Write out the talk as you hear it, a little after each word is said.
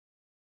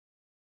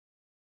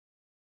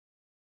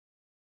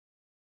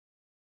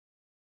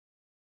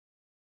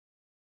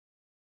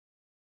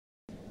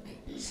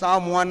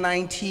Psalm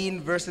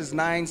 119 verses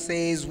 9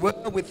 says,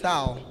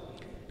 "Wherewithal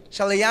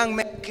shall a young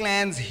man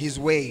cleanse his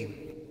way?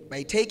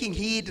 By taking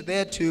heed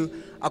thereto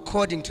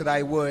according to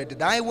thy word.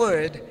 Thy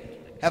word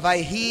have I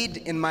hid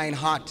in mine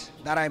heart,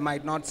 that I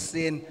might not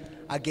sin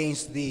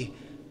against thee."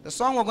 The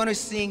song we're going to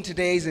sing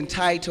today is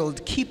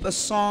entitled, "Keep a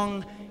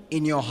Song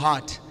in Your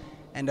Heart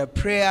and a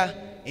Prayer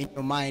in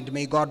Your Mind."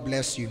 May God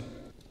bless you.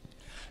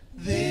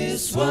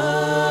 This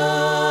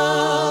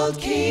world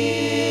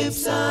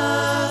keeps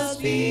us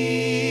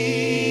busy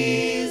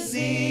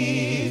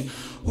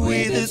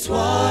with its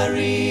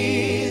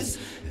worries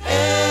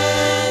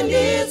and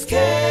its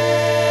cares.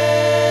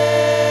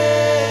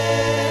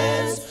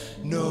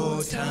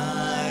 No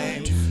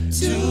time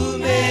to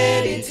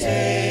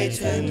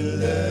meditate and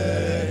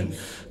learn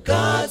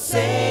God's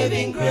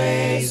saving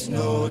grace.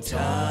 No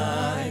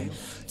time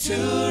to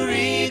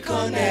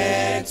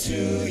reconnect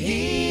to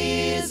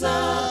His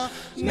amazing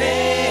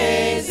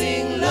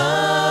love.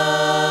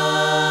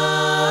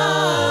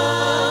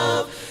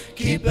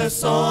 Keep a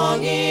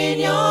song in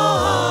your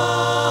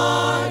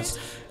heart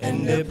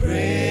and a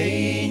prayer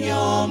in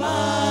your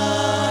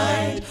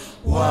mind.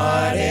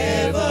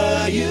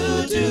 Whatever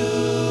you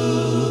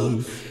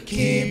do,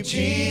 keep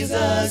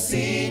Jesus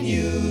in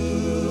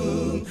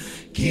you.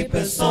 Keep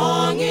a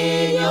song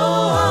in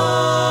your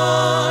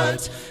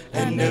heart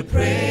and a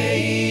prayer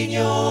in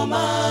your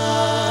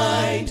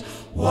mind.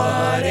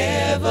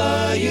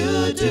 Whatever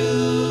you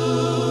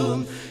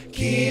do,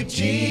 keep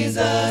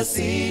Jesus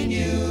in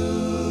you.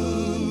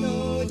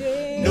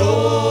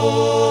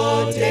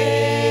 No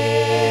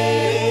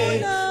day,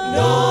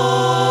 no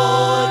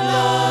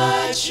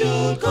night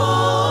should go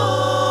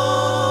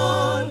on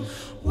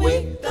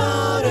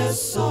without a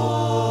song.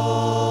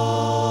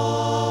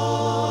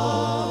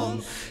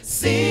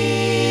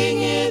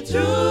 Sing it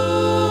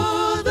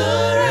through the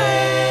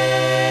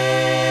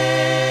rain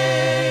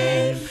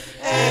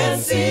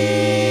and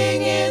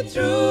sing it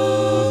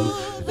through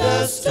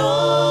the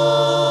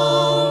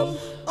storm.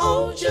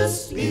 Oh,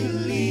 just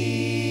believe,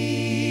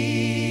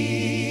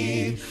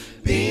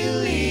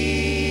 believe.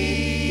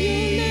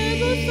 You'll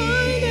never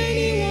find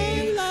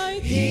anyone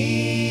like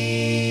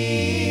Him.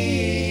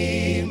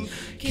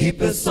 Keep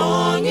a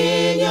song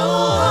in your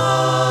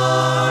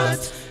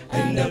heart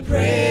and a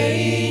prayer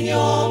in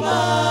your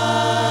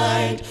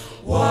mind.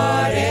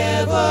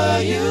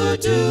 Whatever you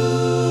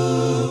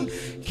do,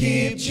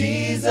 keep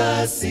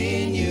Jesus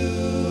in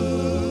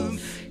you.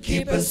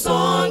 Keep a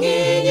song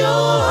in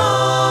your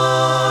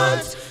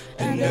heart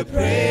and a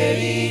prayer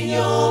in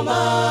your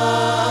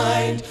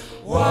mind.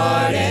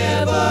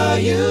 Whatever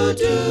you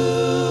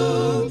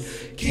do,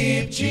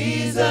 keep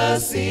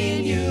Jesus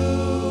in you.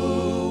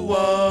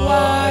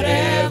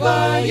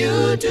 Whatever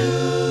you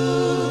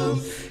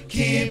do,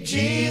 keep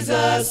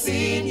Jesus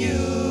in you.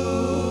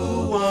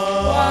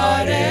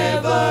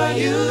 Whatever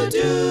you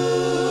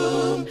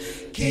do,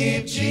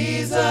 keep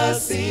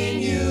Jesus in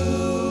you.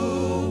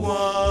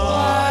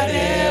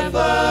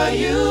 Whatever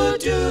you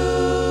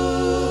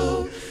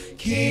do,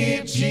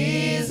 keep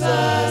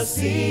Jesus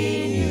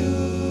in you.